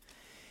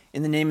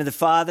In the name of the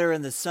Father,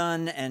 and the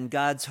Son, and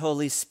God's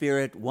Holy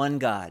Spirit, one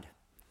God.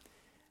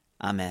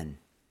 Amen.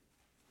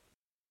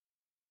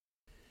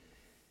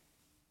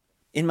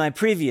 In my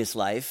previous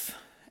life,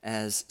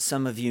 as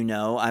some of you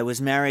know, I was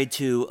married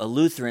to a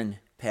Lutheran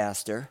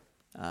pastor,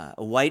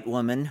 a white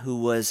woman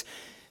who was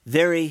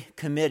very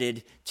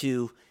committed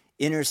to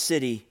inner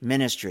city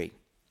ministry.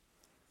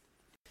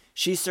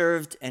 She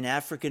served an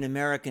African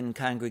American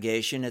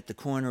congregation at the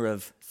corner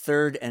of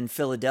 3rd and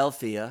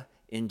Philadelphia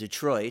in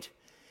Detroit.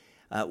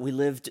 We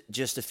lived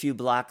just a few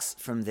blocks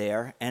from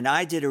there, and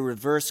I did a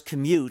reverse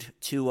commute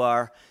to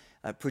our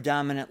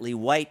predominantly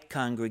white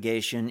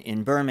congregation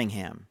in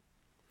Birmingham.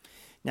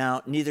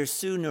 Now, neither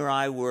Sue nor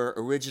I were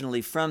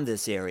originally from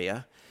this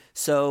area,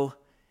 so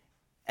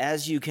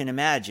as you can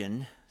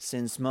imagine,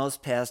 since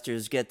most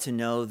pastors get to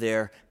know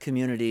their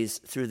communities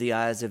through the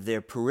eyes of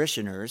their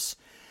parishioners,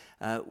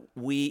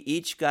 we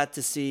each got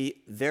to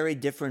see very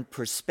different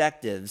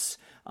perspectives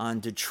on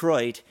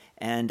Detroit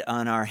and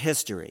on our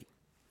history.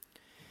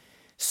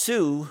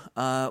 Sue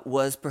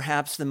was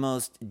perhaps the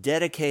most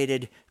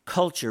dedicated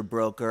culture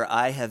broker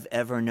I have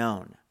ever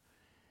known.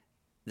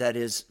 That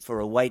is, for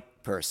a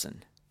white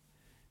person.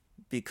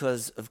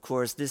 Because, of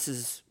course, this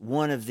is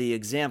one of the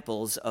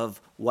examples of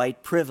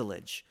white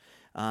privilege.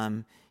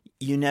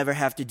 You never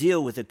have to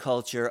deal with a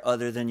culture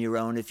other than your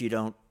own if you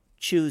don't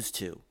choose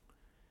to.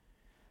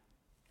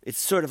 It's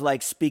sort of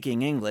like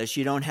speaking English.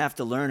 You don't have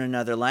to learn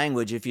another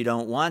language if you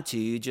don't want to.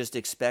 You just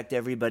expect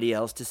everybody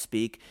else to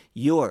speak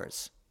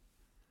yours.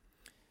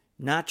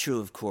 Not true,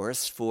 of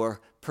course,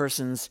 for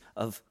persons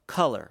of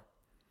color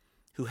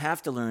who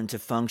have to learn to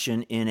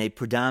function in a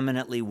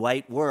predominantly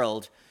white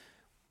world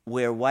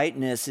where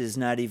whiteness is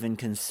not even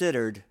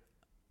considered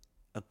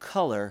a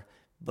color,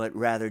 but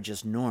rather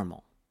just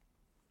normal.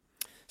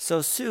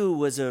 So Sue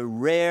was a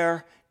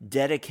rare,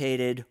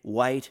 dedicated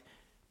white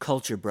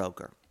culture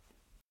broker.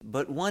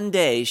 But one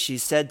day she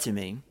said to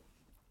me,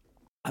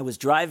 I was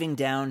driving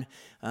down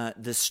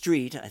the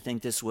street, I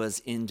think this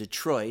was in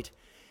Detroit,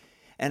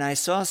 and I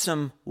saw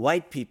some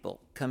white people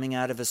coming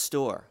out of a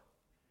store.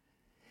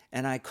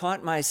 And I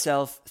caught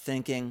myself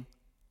thinking,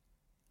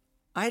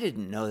 I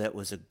didn't know that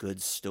was a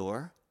goods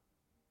store.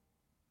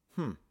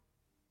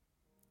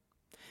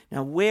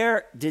 Now,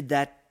 where did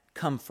that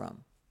come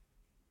from?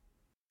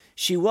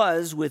 She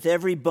was, with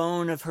every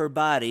bone of her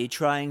body,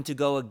 trying to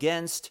go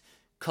against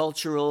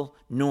cultural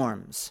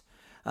norms.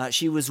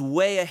 She was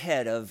way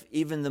ahead of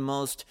even the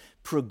most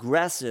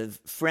progressive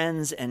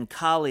friends and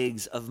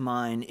colleagues of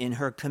mine in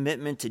her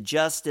commitment to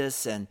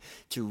justice and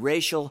to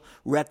racial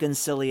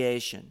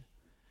reconciliation.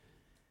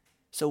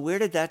 So where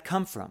did that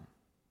come from?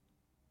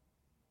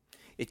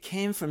 It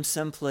came from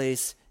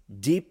someplace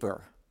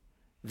deeper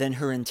than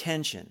her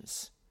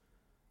intentions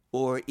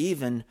or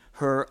even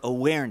her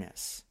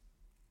awareness.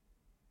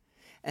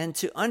 And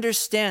to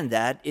understand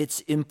that,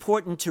 it's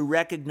important to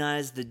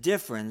recognize the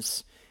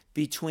difference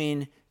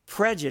between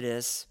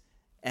prejudice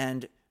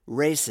and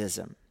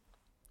racism.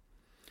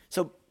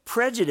 So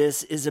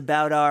prejudice is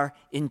about our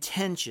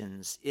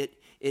intentions.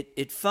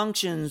 It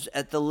functions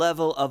at the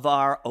level of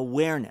our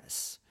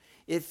awareness.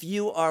 If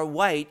you are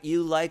white,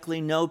 you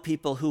likely know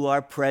people who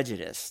are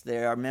prejudiced.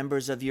 They are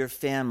members of your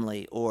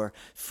family or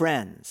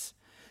friends.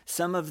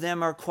 Some of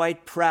them are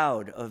quite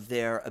proud of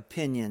their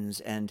opinions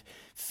and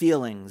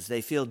feelings.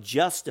 They feel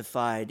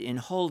justified in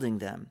holding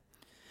them.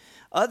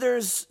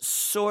 Others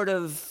sort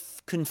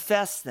of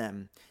confess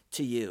them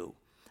to you.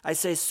 I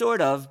say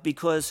sort of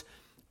because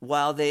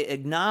while they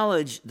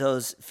acknowledge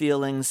those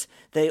feelings,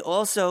 they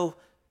also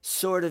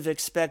sort of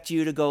expect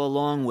you to go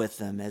along with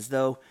them, as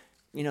though,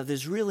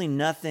 there's really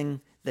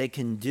nothing they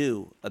can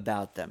do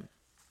about them.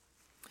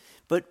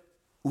 But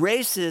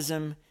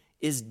racism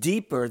is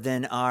deeper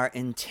than our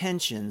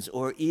intentions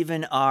or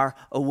even our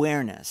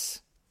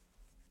awareness.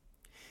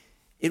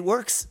 It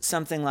works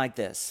something like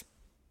this.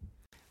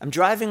 I'm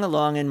driving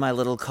along in my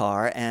little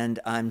car, and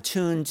I'm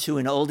tuned to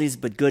an oldies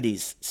but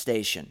goodies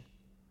station.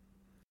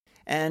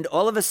 And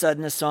all of a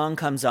sudden, a song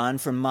comes on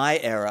from my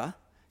era.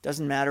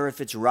 Doesn't matter if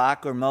it's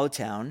rock or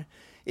Motown.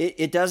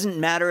 It doesn't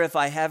matter if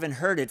I haven't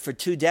heard it for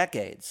 2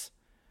 decades.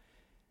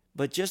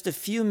 But just a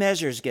few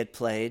measures get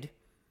played,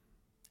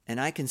 and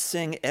I can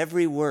sing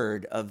every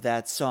word of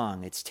that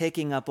song. It's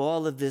taking up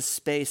all of this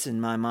space in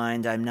my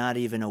mind I'm not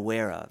even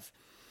aware of.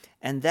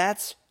 And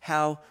that's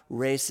how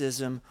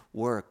racism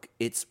works.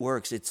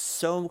 It's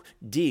so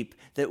deep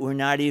that we're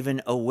not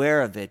even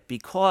aware of it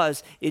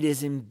because it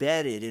is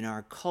embedded in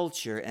our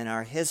culture and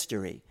our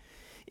history,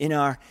 in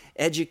our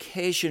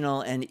educational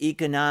and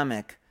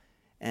economic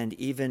and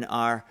even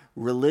our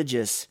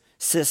religious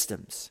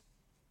systems.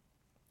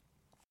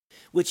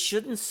 Which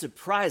shouldn't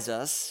surprise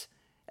us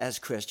as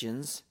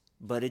Christians,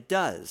 but it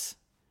does.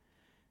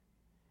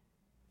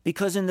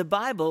 Because in the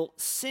Bible,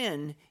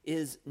 sin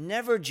is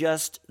never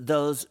just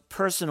those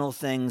personal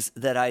things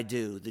that I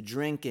do, the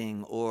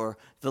drinking or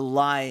the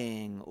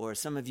lying, or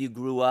some of you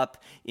grew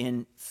up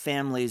in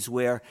families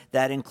where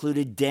that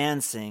included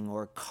dancing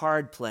or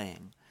card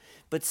playing.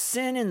 But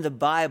sin in the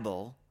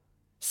Bible,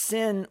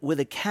 sin with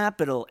a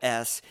capital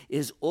S,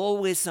 is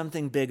always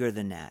something bigger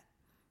than that.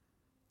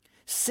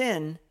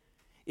 Sin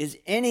is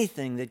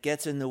anything that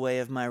gets in the way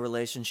of my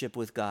relationship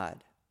with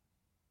God.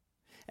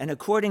 And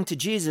according to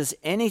Jesus,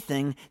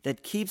 anything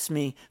that keeps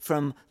me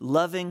from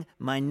loving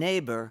my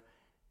neighbor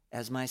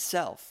as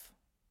myself.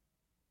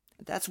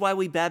 That's why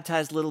we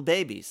baptize little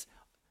babies.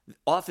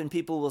 Often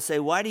people will say,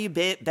 why do you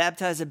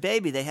baptize a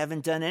baby? They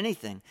haven't done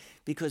anything.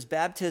 Because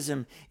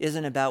baptism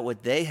isn't about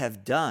what they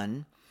have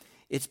done.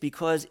 It's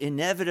because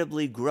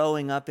inevitably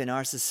growing up in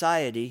our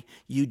society,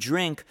 you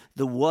drink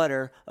the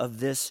water of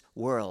this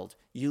world.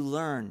 You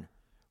learn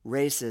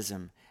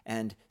racism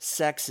and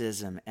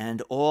sexism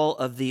and all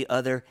of the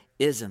other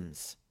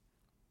isms.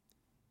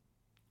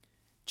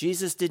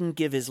 Jesus didn't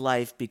give his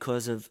life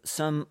because of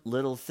some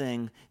little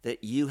thing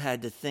that you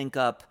had to think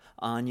up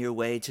on your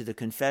way to the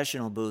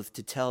confessional booth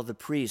to tell the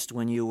priest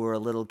when you were a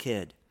little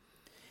kid.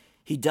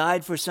 He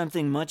died for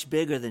something much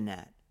bigger than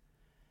that,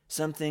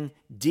 something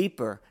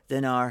deeper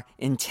than our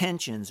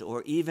intentions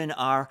or even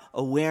our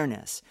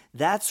awareness.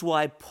 That's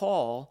why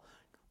Paul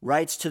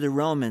writes to the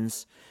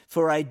Romans,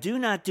 "For I do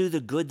not do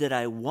the good that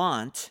I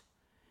want,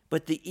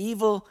 but the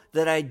evil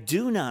that I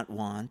do not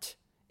want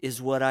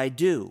is what I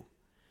do."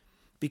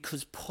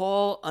 Because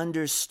Paul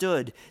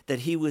understood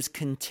that he was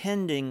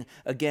contending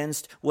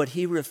against what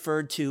he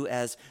referred to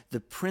as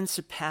the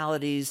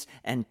principalities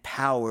and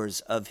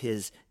powers of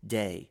his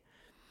day.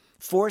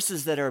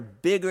 Forces that are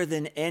bigger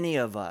than any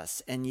of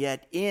us and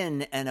yet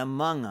in and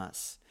among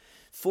us.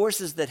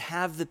 Forces that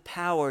have the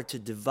power to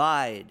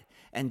divide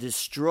and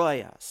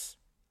destroy us.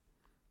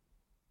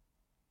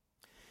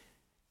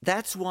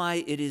 That's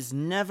why it is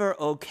never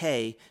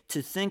okay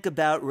to think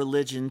about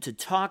religion, to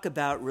talk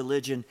about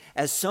religion,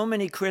 as so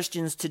many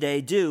Christians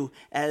today do,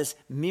 as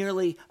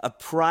merely a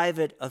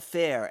private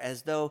affair,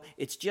 as though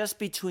it's just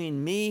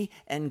between me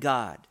and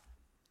God.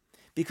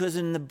 Because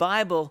in the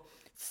Bible,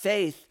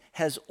 faith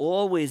has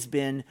always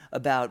been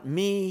about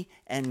me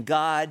and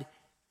God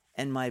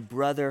and my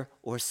brother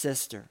or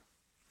sister.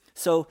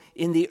 So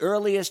in the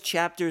earliest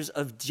chapters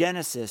of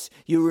Genesis,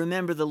 you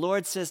remember the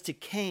Lord says to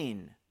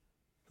Cain,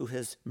 who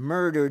has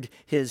murdered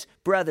his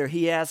brother,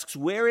 he asks,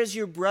 "Where is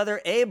your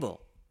brother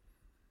Abel?"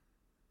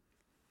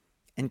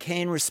 And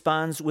Cain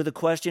responds with a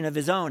question of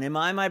his own, "Am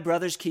I my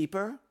brother's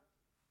keeper?"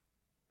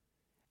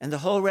 And the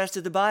whole rest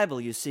of the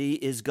Bible, you see,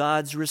 is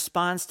God's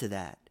response to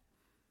that.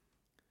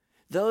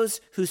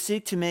 Those who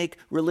seek to make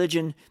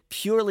religion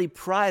purely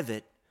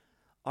private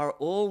are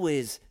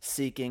always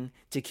seeking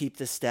to keep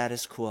the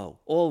status quo,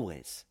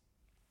 always.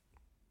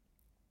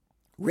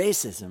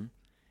 Racism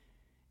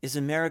is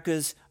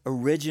America's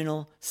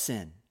original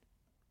sin.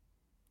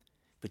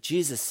 But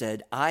Jesus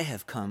said, "I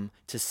have come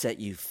to set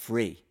you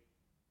free."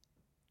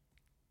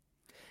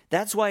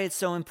 That's why it's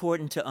so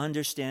important to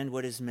understand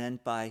what is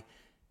meant by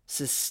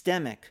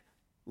systemic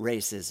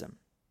racism.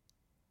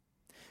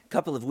 A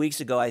couple of weeks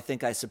ago, I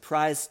think I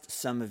surprised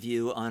some of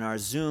you on our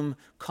Zoom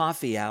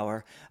coffee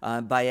hour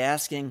by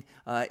asking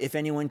if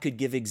anyone could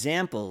give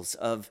examples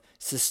of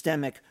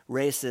systemic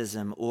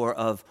racism or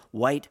of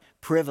white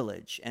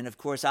privilege. And of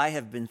course, I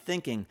have been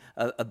thinking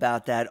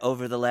about that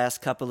over the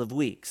last couple of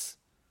weeks.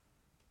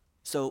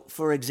 So,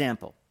 for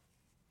example,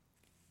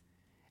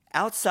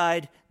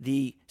 outside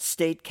the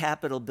state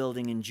capitol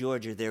building in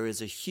Georgia, there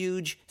is a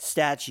huge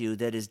statue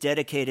that is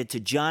dedicated to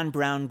John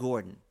Brown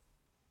Gordon,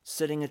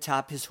 sitting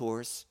atop his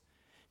horse,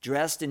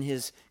 dressed in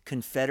his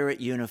Confederate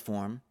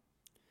uniform.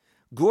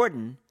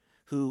 Gordon,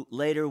 who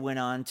later went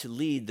on to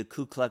lead the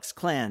Ku Klux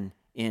Klan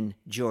in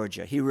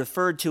Georgia. He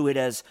referred to it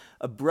as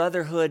a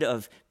brotherhood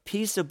of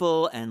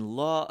peaceable and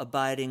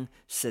law-abiding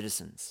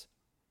citizens.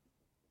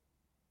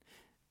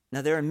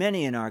 Now, there are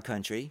many in our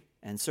country,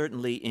 and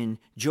certainly in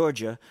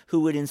Georgia, who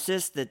would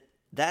insist that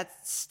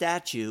that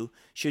statue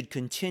should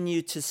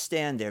continue to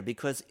stand there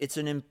because it's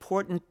an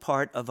important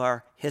part of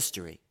our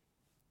history.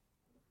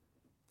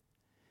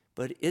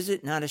 But is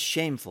it not a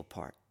shameful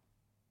part?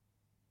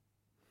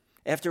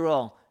 After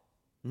all,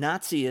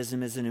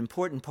 Nazism is an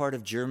important part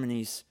of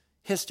Germany's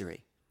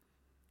history,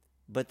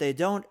 but they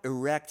don't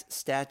erect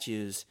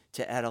statues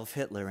to Adolf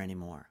Hitler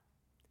anymore.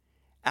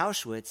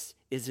 Auschwitz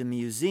is a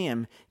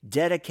museum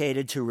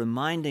dedicated to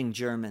reminding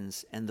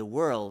Germans and the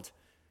world,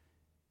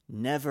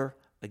 never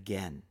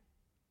again.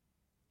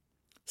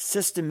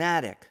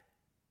 Systematic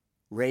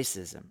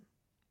racism.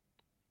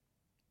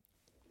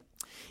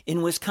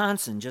 In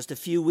Wisconsin, just a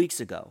few weeks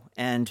ago,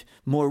 and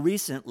more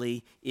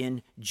recently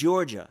in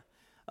Georgia,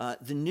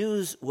 the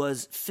news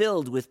was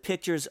filled with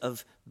pictures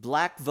of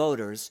black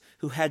voters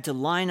who had to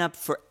line up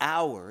for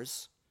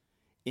hours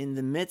in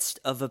the midst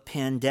of a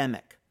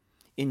pandemic.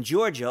 In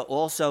Georgia,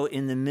 also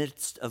in the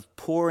midst of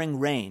pouring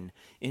rain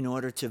in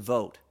order to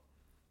vote.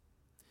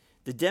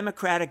 The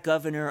Democratic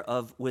governor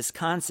of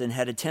Wisconsin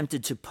had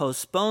attempted to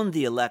postpone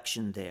the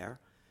election there,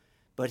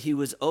 but he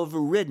was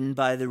overridden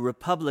by the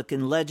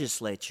Republican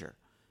legislature.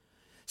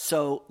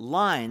 So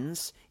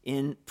lines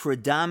in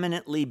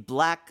predominantly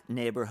black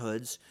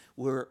neighborhoods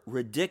were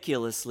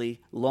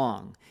ridiculously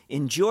long.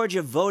 In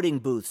Georgia, voting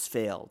booths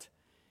failed.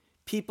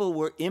 People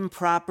were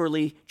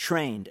improperly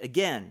trained,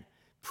 again,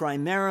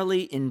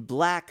 primarily in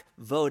black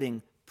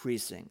voting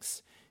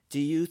precincts. Do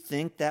you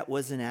think that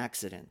was an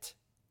accident?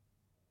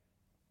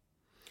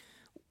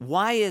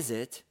 Why is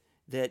it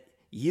that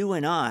you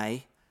and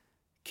I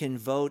can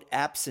vote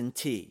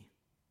absentee?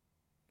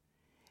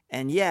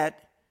 And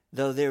yet,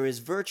 though there is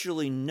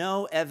virtually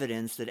no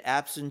evidence that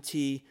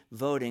absentee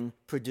voting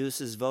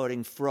produces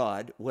voting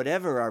fraud,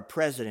 whatever our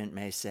president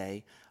may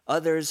say,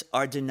 others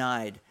are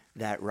denied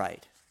that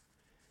right.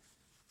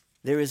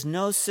 There is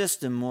no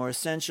system more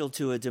essential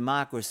to a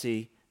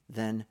democracy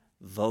than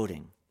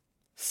voting.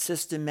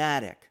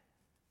 Systematic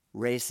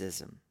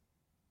racism.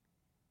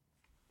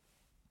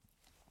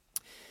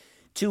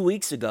 2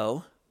 weeks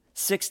ago,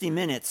 60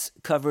 Minutes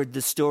covered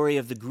the story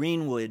of the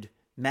Greenwood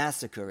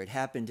Massacre. It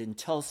happened in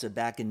Tulsa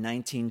back in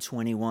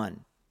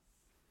 1921.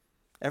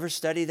 Ever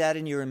study that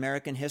in your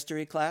American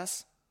history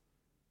class?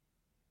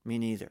 Me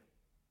neither.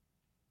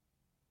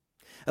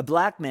 A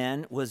black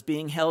man was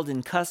being held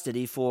in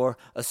custody for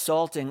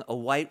assaulting a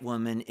white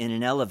woman in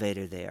an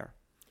elevator there.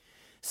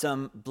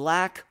 Some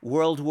black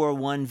World War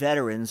I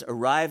veterans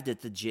arrived at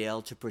the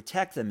jail to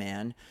protect the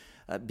man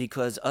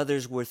because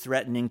others were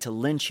threatening to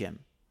lynch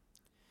him.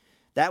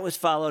 That was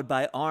followed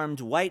by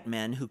armed white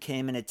men who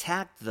came and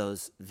attacked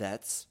those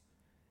vets,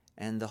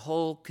 and the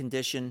whole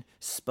condition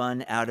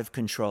spun out of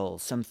control.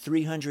 Some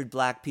 300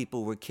 black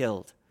people were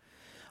killed.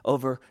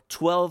 Over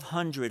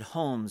 1,200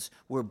 homes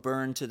were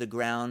burned to the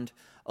ground,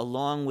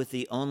 along with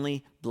the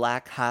only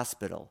black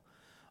hospital.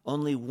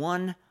 Only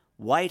one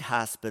white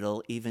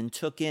hospital even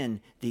took in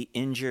the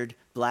injured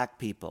black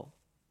people.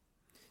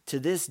 To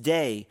this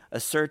day, a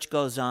search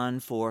goes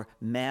on for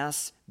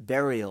mass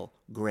burial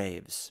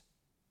graves.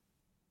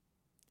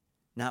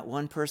 Not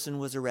one person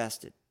was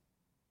arrested.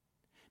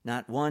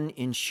 Not one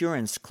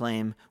insurance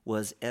claim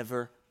was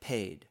ever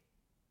paid.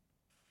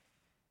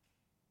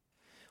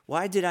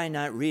 Why did I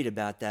not read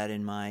about that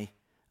in my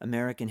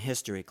American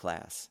history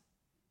class?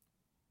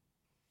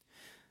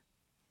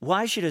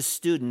 Why should a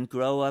student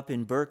grow up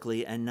in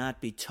Berkeley and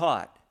not be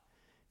taught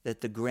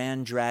that the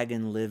Grand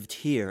Dragon lived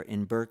here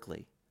in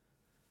Berkeley?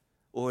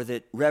 Or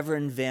that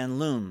Reverend Van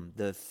Loom,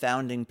 the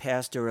founding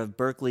pastor of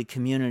Berkeley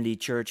Community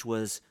Church,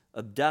 was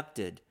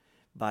abducted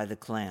by the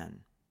Klan?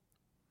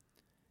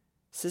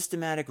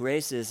 Systematic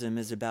racism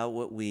is about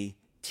what we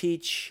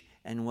teach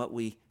and what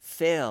we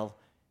fail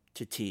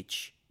to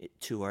teach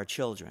to our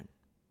children.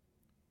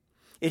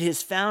 It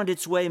has found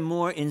its way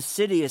more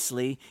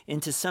insidiously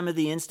into some of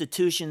the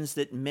institutions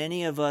that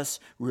many of us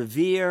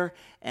revere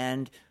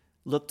and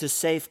look to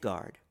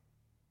safeguard.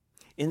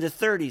 In the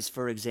 30s,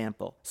 for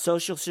example,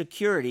 Social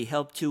Security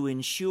helped to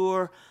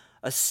ensure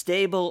a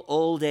stable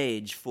old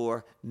age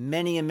for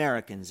many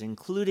Americans,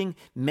 including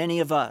many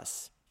of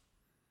us.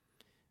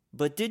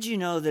 But did you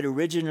know that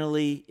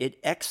originally it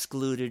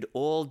excluded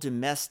all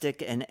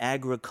domestic and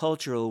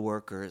agricultural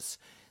workers,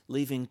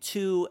 leaving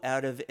 2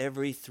 out of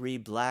every 3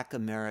 black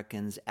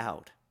Americans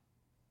out?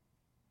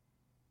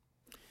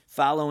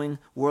 Following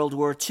World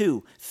War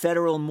II,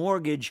 federal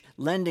mortgage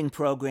lending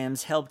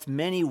programs helped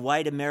many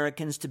white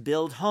Americans to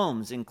build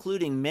homes,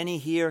 including many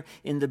here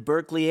in the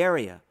Berkeley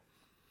area.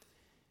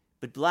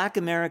 But black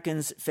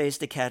Americans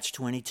faced a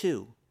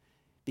catch-22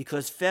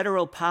 because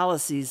federal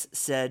policies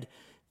said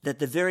that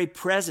the very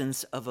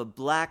presence of a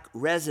black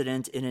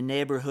resident in a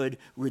neighborhood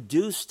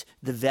reduced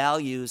the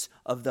values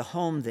of the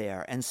home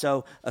there, and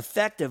so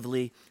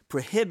effectively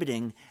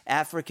prohibiting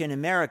African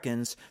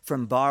Americans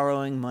from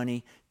borrowing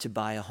money to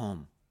buy a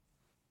home.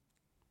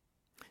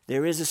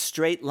 There is a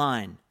straight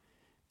line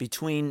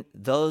between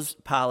those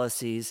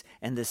policies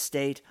and the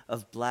state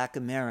of black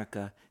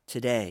America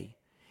today.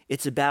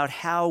 It's about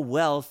how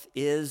wealth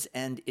is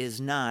and is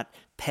not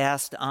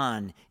passed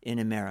on in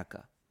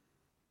America.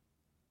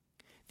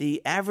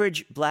 The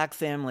average black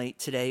family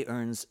today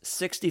earns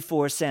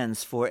 64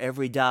 cents for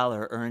every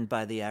dollar earned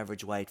by the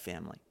average white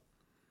family.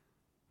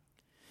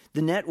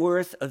 The net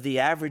worth of the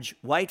average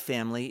white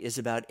family is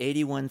about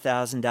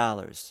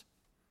 $81,000,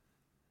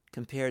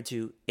 compared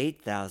to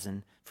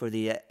 $8,000 for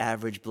the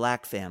average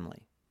black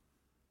family.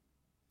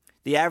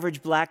 The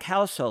average black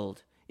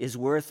household is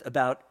worth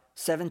about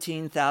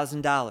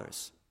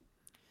 $17,000,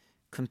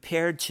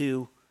 compared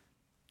to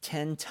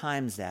 10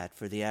 times that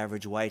for the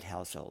average white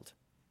household.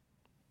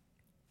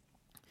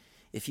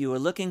 If you are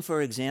looking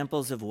for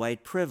examples of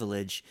white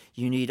privilege,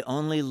 you need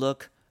only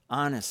look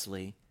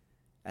honestly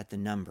at the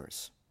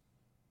numbers.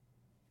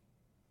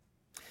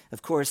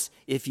 Of course,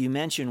 if you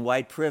mention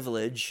white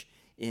privilege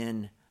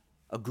in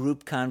a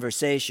group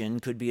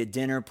conversation, could be a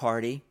dinner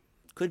party,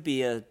 could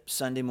be a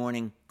Sunday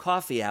morning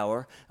coffee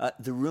hour,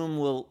 the room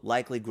will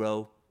likely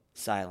grow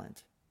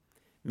silent.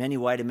 Many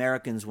white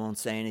Americans won't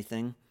say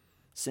anything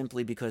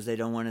simply because they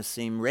don't want to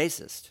seem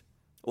racist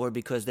or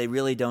because they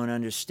really don't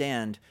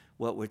understand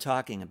what we're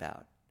talking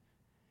about.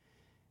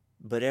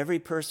 But every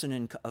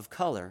person of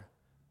color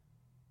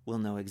will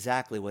know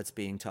exactly what's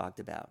being talked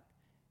about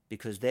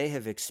because they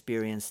have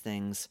experienced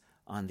things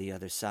on the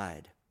other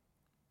side.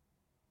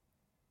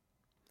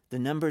 The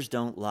numbers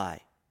don't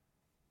lie.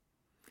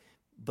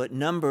 But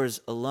numbers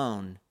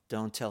alone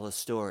don't tell a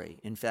story.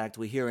 In fact,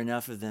 we hear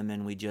enough of them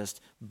and we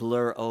just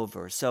blur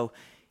over. So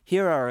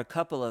here are a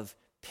couple of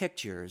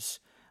pictures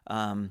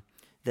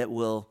that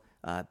will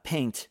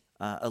paint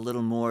a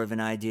little more of an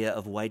idea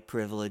of white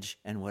privilege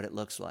and what it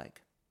looks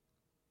like.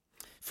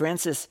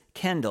 Frances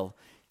Kendall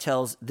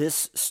tells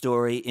this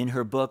story in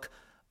her book,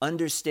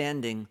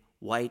 Understanding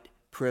White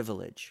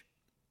Privilege.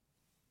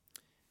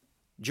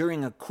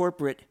 During a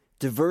corporate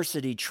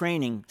diversity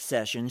training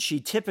session, she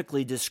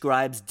typically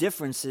describes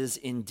differences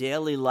in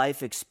daily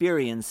life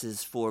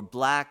experiences for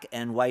Black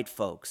and white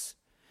folks.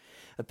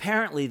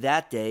 Apparently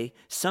that day,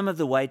 some of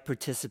the white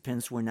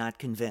participants were not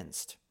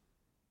convinced.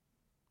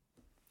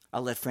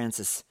 I'll let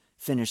Frances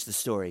finish the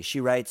story. She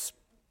writes,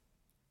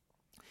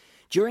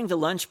 during the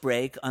lunch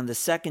break on the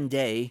second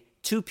day,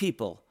 two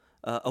people,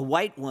 a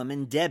white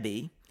woman,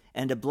 Debbie,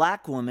 and a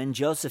Black woman,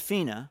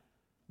 Josephina,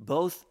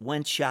 both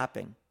went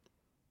shopping.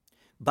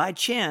 By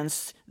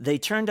chance, they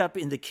turned up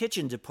in the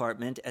kitchen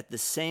department at the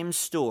same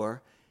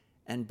store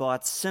and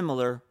bought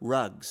similar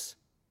rugs.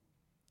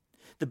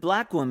 The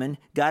Black woman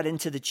got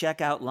into the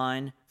checkout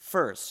line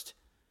first.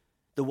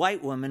 The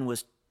white woman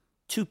was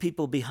two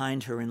people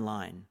behind her in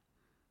line.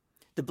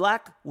 The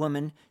Black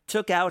woman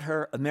took out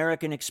her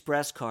American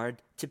Express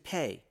card to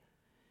pay.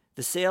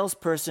 The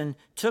salesperson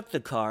took the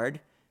card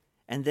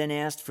and then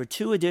asked for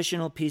 2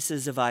 additional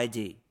pieces of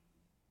ID.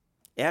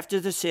 After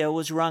the sale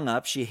was rung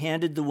up, she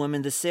handed the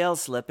woman the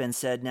sales slip and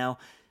said, now,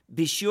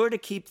 be sure to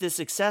keep this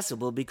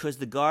accessible because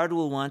the guard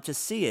will want to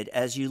see it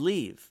as you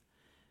leave.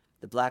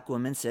 The Black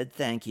woman said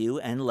thank you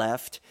and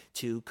left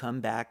to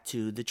come back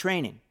to the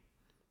training.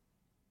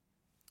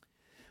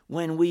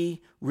 When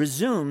we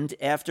resumed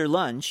after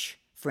lunch,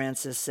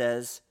 Frances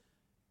says,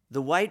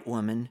 the white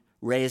woman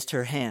raised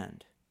her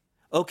hand.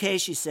 Okay,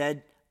 she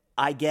said,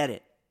 I get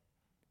it.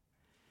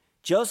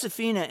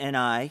 Josephina and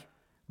I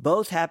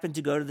both happened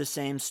to go to the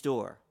same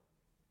store.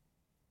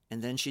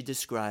 And then she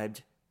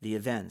described the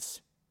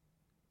events.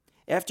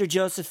 After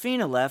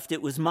Josephina left,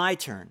 it was my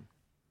turn.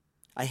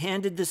 I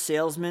handed the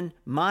salesman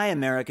my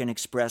American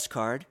Express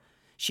card.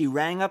 She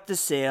rang up the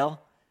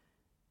sale.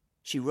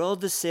 She rolled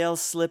the sales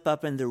slip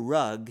up in the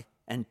rug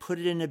and put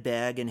it in a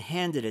bag and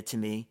handed it to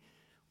me,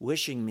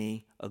 wishing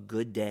me a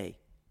good day.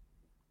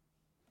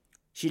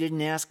 She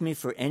didn't ask me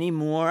for any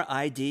more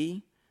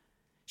ID.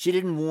 She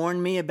didn't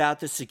warn me about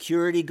the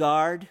security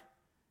guard,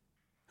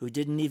 who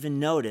didn't even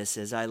notice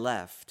as I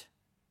left.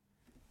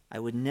 I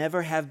would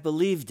never have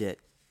believed it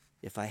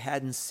if I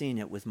hadn't seen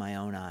it with my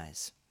own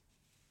eyes.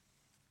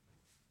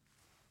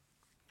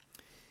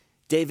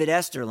 David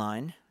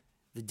Esterline,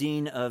 the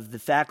dean of the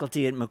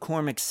faculty at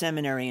McCormick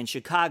Seminary in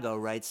Chicago,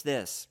 writes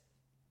this.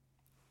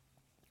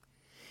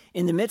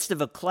 In the midst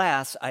of a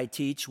class I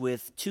teach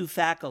with 2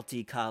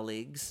 faculty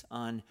colleagues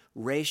on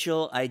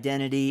racial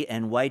identity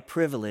and white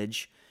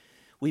privilege,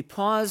 we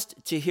paused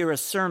to hear a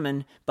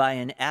sermon by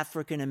an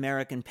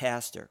African-American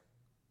pastor.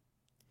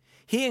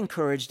 He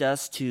encouraged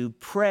us to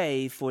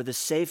pray for the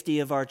safety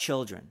of our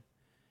children,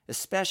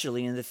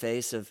 especially in the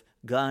face of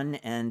gun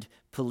and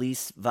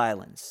police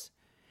violence,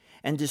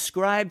 and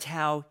described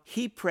how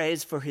he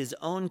prays for his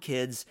own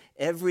kids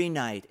every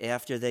night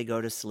after they go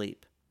to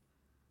sleep.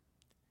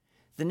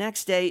 The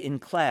next day in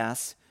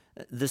class,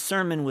 the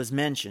sermon was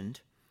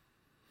mentioned,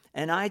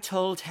 and I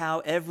told how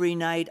every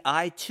night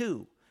I,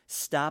 too,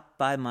 stop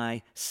by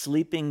my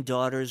sleeping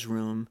daughter's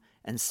room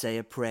and say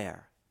a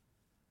prayer.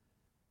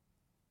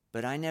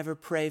 But I never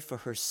pray for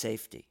her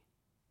safety.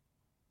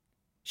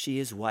 She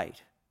is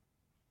white.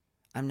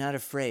 I'm not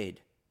afraid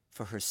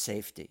for her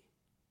safety.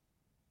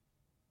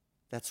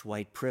 That's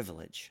white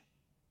privilege.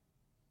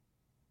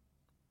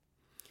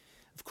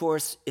 Of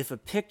course, if a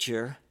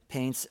picture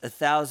paints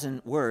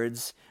 1,000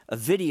 words, a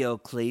video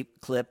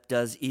clip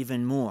does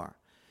even more.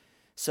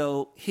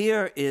 So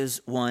here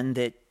is one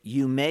that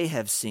you may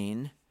have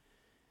seen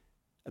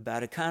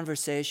about a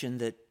conversation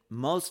that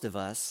most of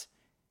us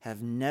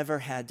have never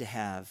had to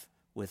have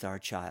with our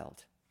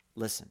child.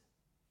 Listen.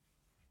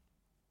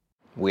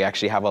 We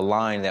actually have a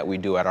line that we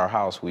do at our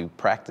house. We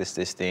practice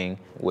this thing.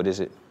 What is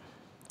it?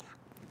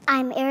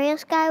 I'm Ariel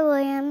Sky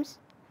Williams.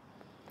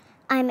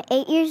 I'm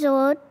 8 years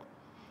old.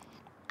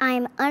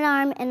 I'm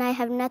unarmed and I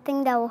have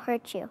nothing that will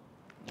hurt you.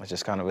 It's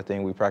just kind of a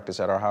thing we practice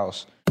at our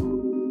house.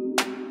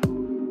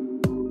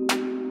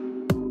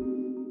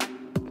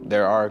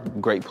 There are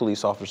great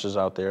police officers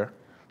out there.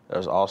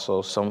 There's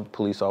also some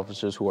police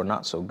officers who are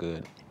not so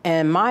good.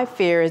 And my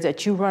fear is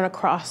that you run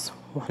across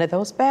one of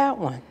those bad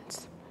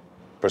ones.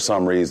 For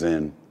some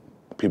reason,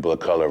 people of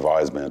color have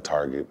always been a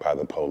target by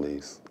the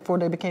police. Before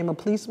they became a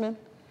policeman,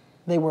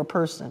 they were a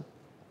person.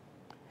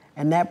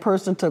 And that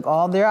person took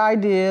all their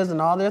ideas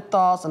and all their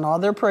thoughts and all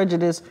their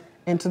prejudice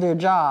into their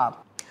job.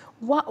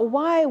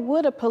 Why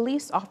would a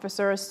police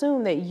officer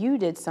assume that you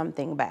did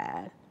something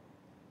bad?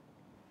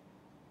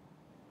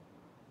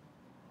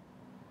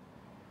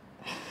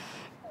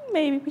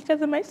 Maybe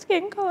because of my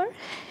skin color.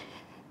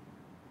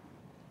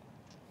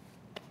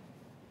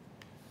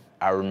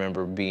 I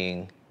remember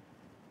being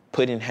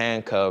put in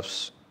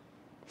handcuffs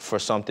for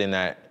something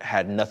that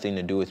had nothing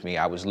to do with me.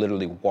 I was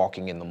literally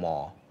walking in the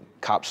mall.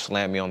 Cops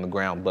slammed me on the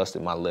ground,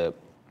 busted my lip,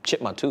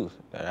 chipped my tooth.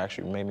 That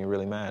actually made me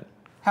really mad.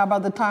 How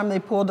about the time they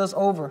pulled us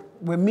over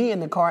with me in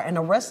the car and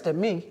arrested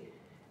me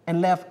and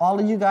left all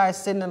of you guys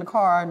sitting in the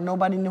car.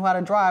 Nobody knew how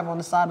to drive on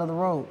the side of the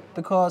road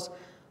because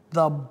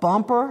the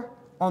bumper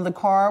on the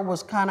car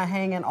was kind of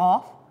hanging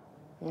off.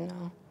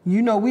 No.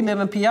 You know, we live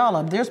in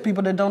Puyallup. There's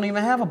people that don't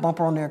even have a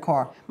bumper on their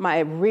car. My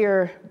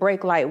rear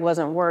brake light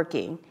wasn't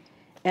working,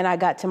 and I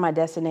got to my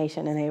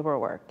destination and they were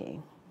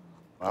working.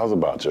 I was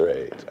about your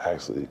age,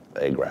 actually.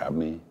 They grabbed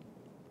me.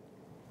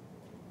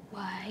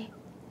 Why?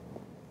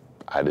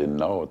 I didn't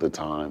know at the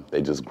time.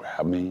 They just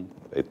grabbed me.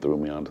 They threw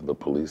me onto the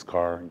police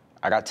car.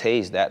 I got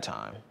tased that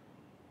time.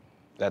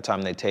 That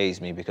time they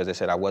tased me because they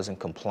said I wasn't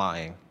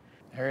complying.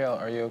 Ariel,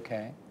 are you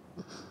okay?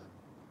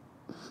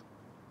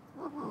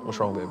 What's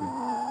wrong, baby?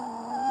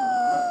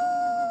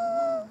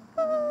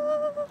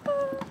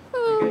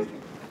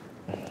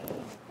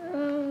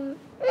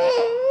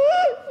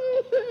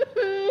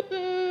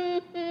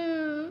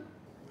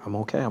 I'm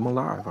okay, I'm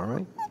alive, all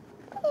right?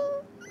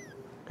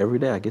 Every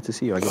day I get to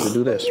see you, I get to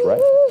do this,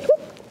 right?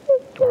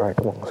 All right,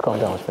 come on, let's calm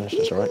down, let's finish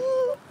this, all right?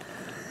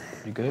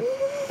 You good?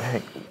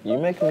 Hey, you're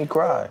making me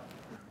cry.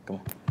 Come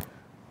on.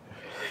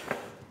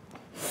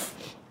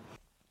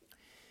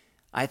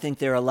 I think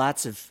there are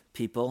lots of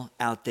people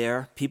out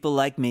there, people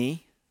like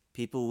me,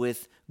 people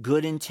with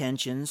good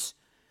intentions,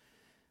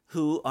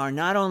 who are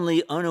not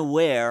only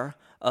unaware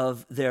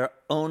of their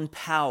own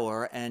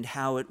power and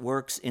how it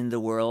works in the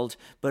world,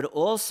 but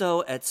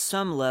also at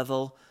some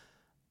level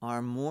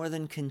are more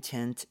than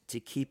content to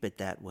keep it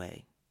that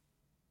way.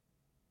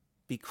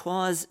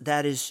 Because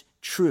that is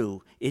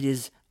true, it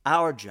is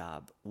our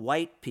job,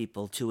 white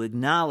people, to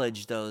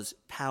acknowledge those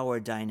power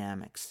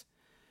dynamics.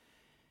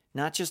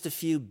 Not just a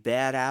few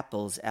bad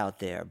apples out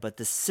there, but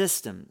the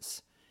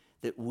systems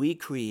that we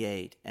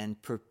create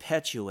and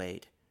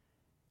perpetuate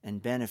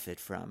and benefit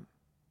from.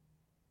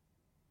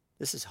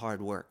 This is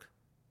hard work.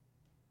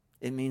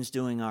 It means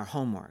doing our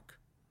homework.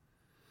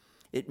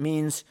 It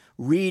means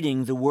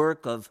reading the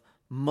work of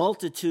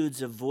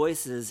multitudes of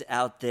voices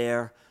out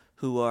there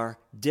who are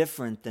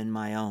different than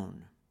my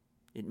own.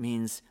 It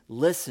means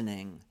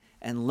listening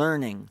and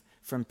learning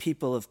from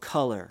people of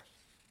color.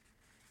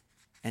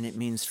 And it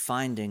means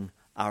finding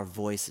our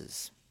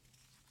voices.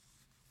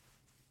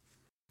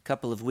 A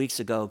couple of weeks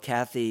ago,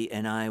 Kathy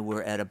and I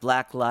were at a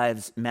Black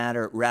Lives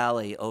Matter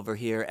rally over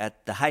here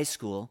at the high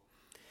school.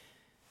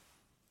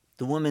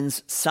 The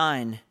woman's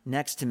sign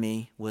next to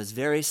me was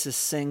very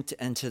succinct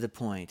and to the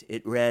point.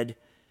 It read,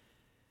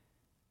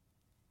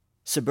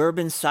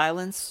 "Suburban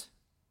silence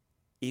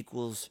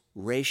equals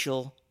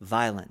racial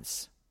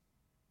violence."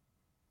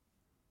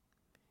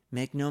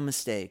 Make no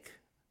mistake,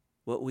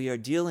 what we are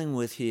dealing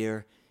with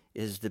here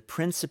is the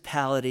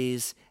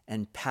principalities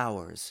and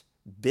powers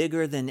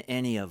bigger than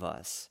any of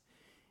us,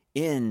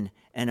 in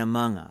and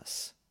among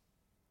us.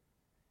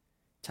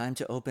 Time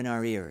to open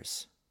our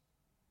ears.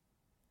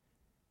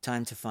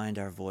 Time to find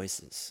our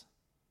voices.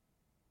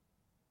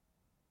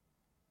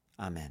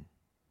 Amen.